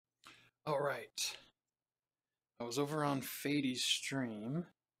All right. I was over on Fady's stream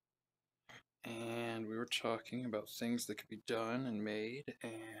and we were talking about things that could be done and made,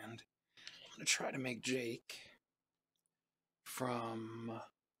 and I'm going to try to make Jake from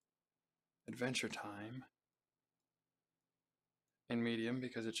Adventure Time in medium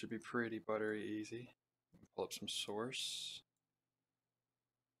because it should be pretty buttery easy. Pull up some source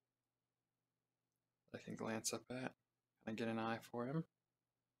that I can glance up at. Can I get an eye for him?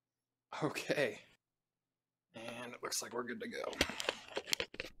 Okay. And it looks like we're good to go.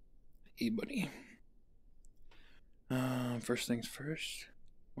 Hey, buddy. First things first.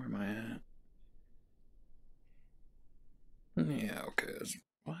 Where am I at? Yeah, okay.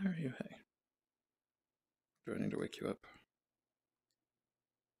 Why are you? Hey. Do I need to wake you up?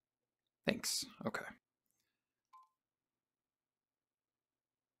 Thanks. Okay.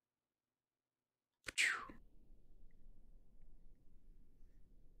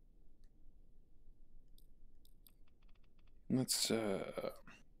 Let's,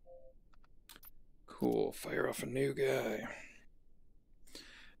 cool. Fire off a new guy.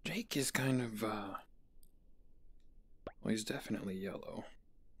 Jake is kind of, well, he's definitely yellow.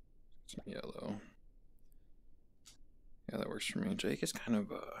 Some yellow. Yeah, that works for me. Jake is kind of,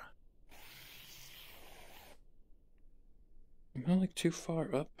 am I like too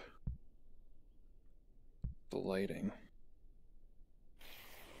far up? The lighting.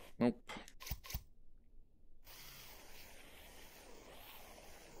 Nope.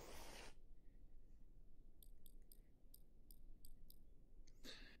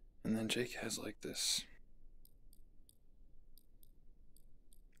 And then Jake has like this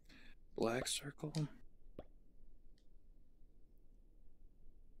black circle,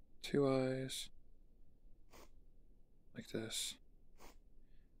 two eyes, like this,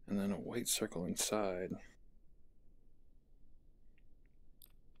 and then a white circle inside.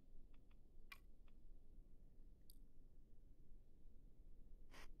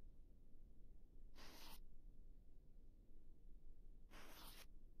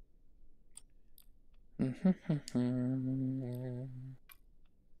 How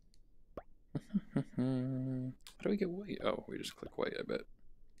do we get white? Oh, we just click white, I bet.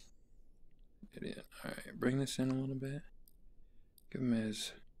 Idiot. Alright, bring this in a little bit. Give him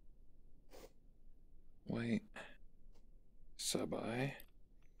his white sub eye.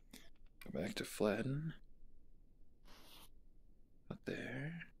 Go back to flatten. Up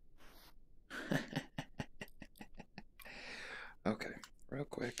there. Okay, real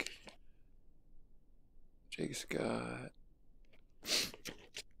quick. Jake's got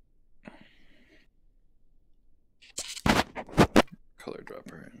color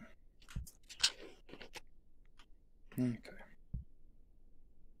dropper in. Okay.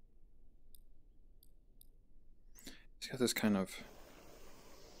 He's got this kind of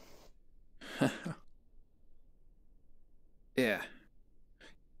yeah.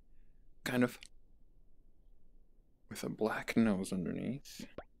 Kind of with a black nose underneath.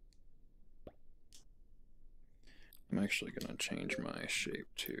 I'm actually gonna change my shape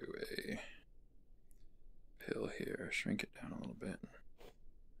to a pill here, shrink it down a little bit.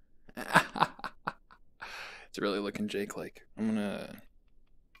 It's really looking Jake-like. I'm gonna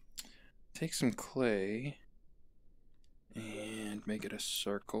take some clay and make it a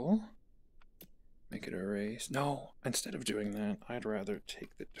circle. Make it a race. No, instead of doing that, I'd rather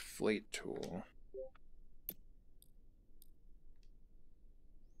take the deflate tool.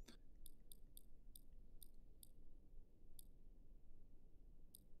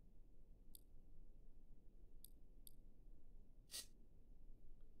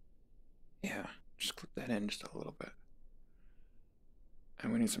 Yeah, just clip that in just a little bit.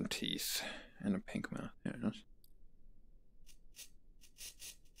 And we need some teeth and a pink mouth. There it is.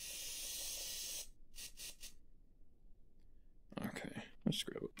 Okay, let's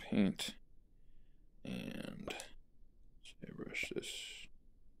grab a paint and say brush this.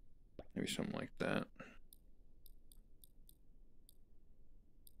 Maybe something like that.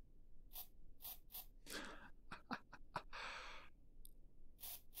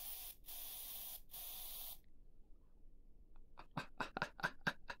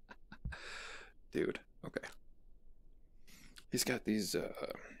 Dude, okay. He's got these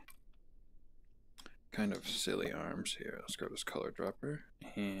kind of silly arms here. Let's grab this color dropper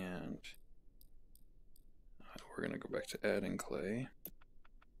and we're gonna go back to adding clay.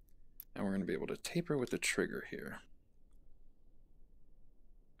 And we're gonna be able to taper with the trigger here.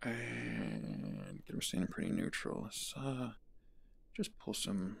 And get him standing pretty neutral. Let's just pull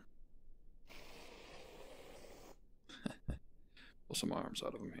some pull some arms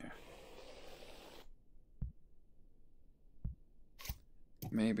out of him here.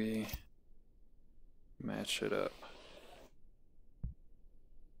 Maybe match it up.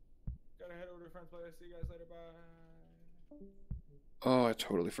 Gotta head over to friends place. See you guys later. Bye. Oh, I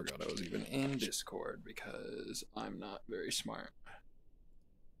totally forgot I was even in Discord because I'm not very smart.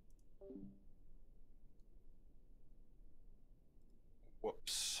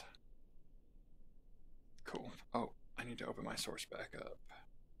 Whoops. Cool. Oh, I need to open my source back up.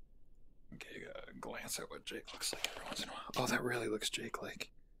 Okay, glance at what Jake looks like every once in a while. Oh, that really looks Jake-like.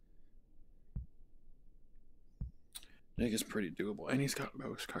 Jake is pretty doable, and he's got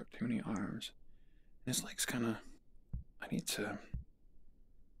those cartoony arms. His legs kind of... I need to...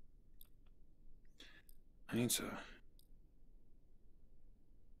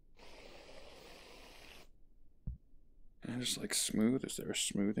 Can I just like smooth? Is there a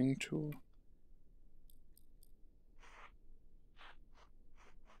smoothing tool?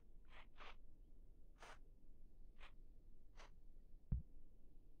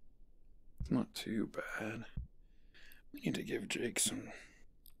 It's not too bad. We need to give Jake some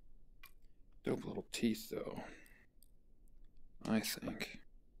dope little teeth though, I think.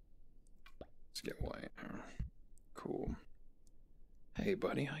 Let's get white. Cool. Hey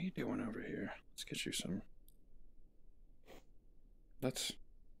buddy, how you doing over here? Let's get you some... Let's...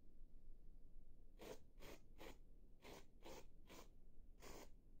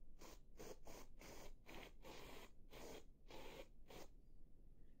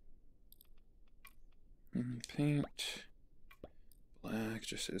 paint black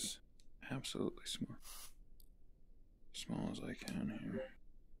just as absolutely small as I can here.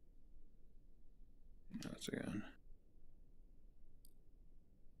 That's again.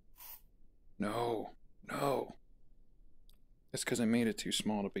 No. It's because I made it too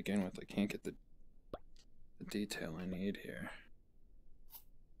small to begin with. I can't get the detail I need here.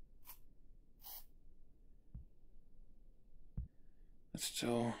 That's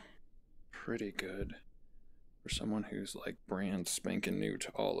still pretty good for someone who's like brand spanking new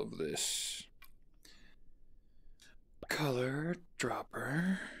to all of this. Color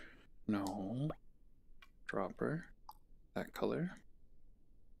dropper. No. Dropper. That color.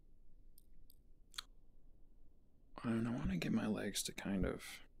 And I want to get my legs to kind of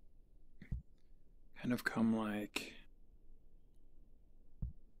come like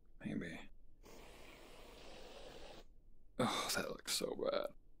maybe. Oh, that looks so bad.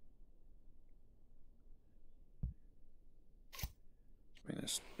 Let's bring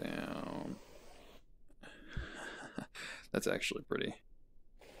this down. That's actually pretty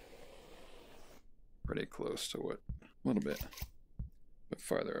close to what, a little bit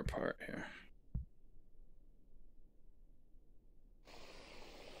farther apart here.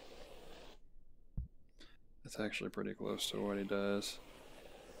 That's actually pretty close to what he does.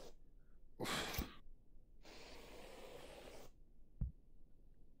 Oof.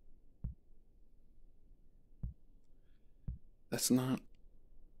 That's not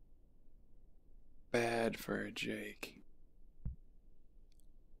bad for a Jake.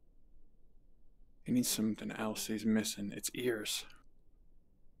 He needs something else he's missing. It's ears.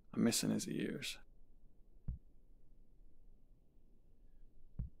 I'm missing his ears.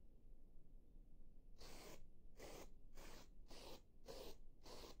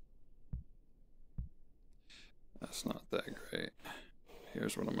 That's not that great.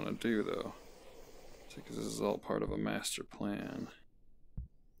 Here's what I'm gonna do though. Because this is all part of a master plan.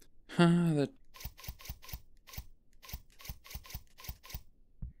 We're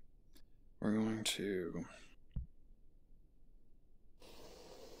going to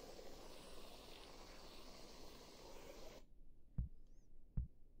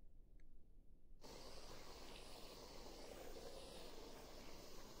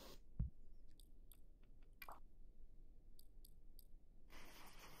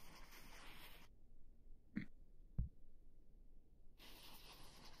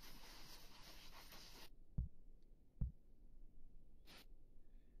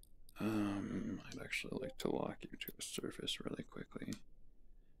I'd actually like to lock you to a surface really quickly.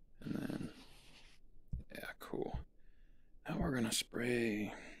 And then, yeah, cool. Now we're gonna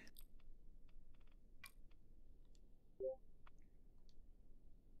spray.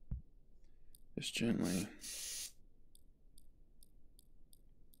 Just gently.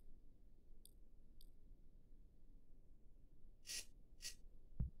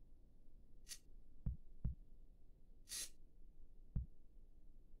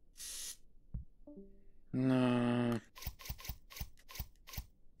 No.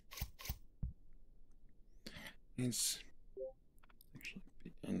 Needs actually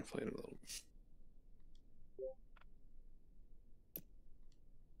be inflated a little bit.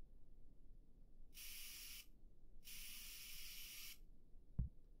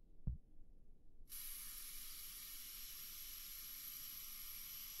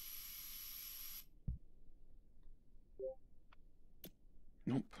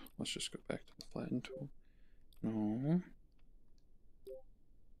 let's just go back to the flatten tool. No.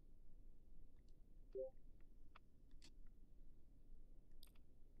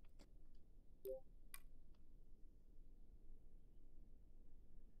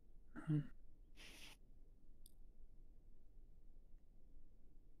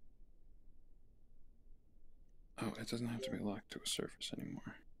 Oh, it doesn't have to be locked to a surface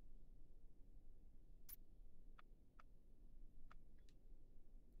anymore.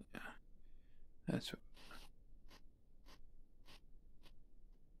 Yeah, that's what.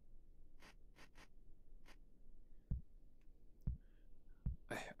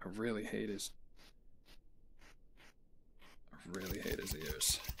 I really hate his. I really hate his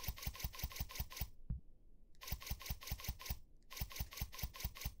ears.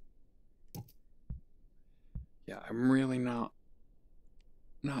 Yeah, I'm really not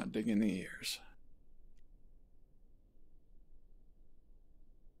digging the ears.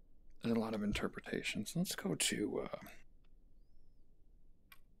 There's a lot of interpretations. Let's go to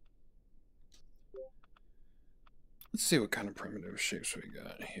let's see what kind of primitive shapes we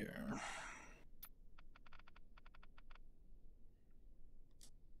got here.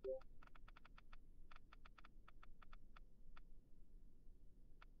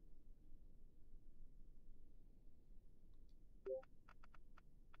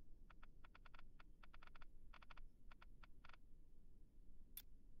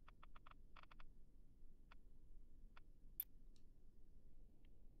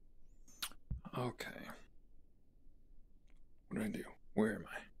 Okay. What did I do? Where am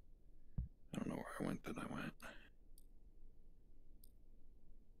I? I don't know where I went that I went.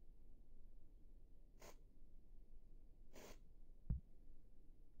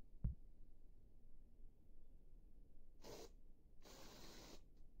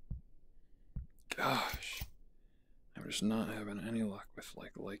 Gosh. I'm just not having any luck with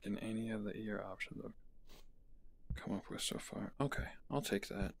liking any of the ear options I've come up with so far. Okay, I'll take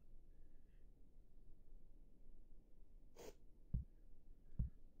that.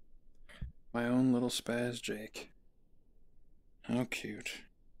 My own little spaz Jake. How cute.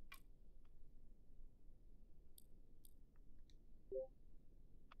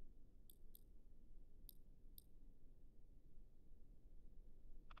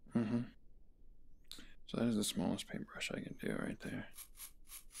 Mm-hmm. So that is the smallest paintbrush I can do right there.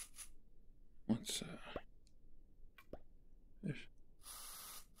 Let's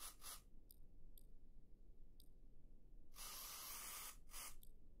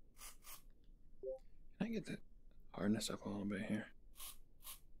can I get the hardness up a little bit here?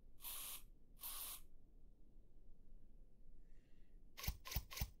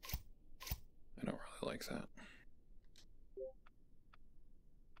 I don't really like that.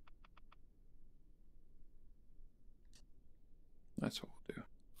 That's what we'll do.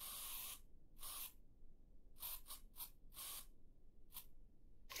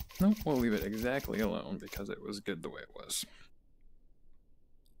 No, we'll leave it exactly alone because it was good the way it was.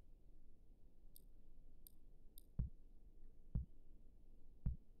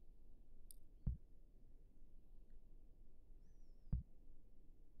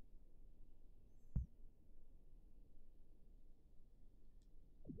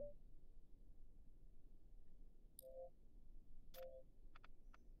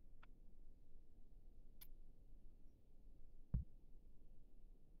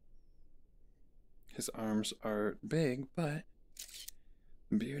 His arms are big, but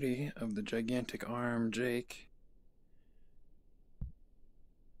beauty of the gigantic arm, Jake.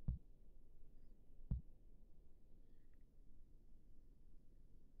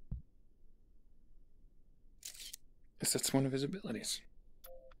 Yes, that's one of his abilities.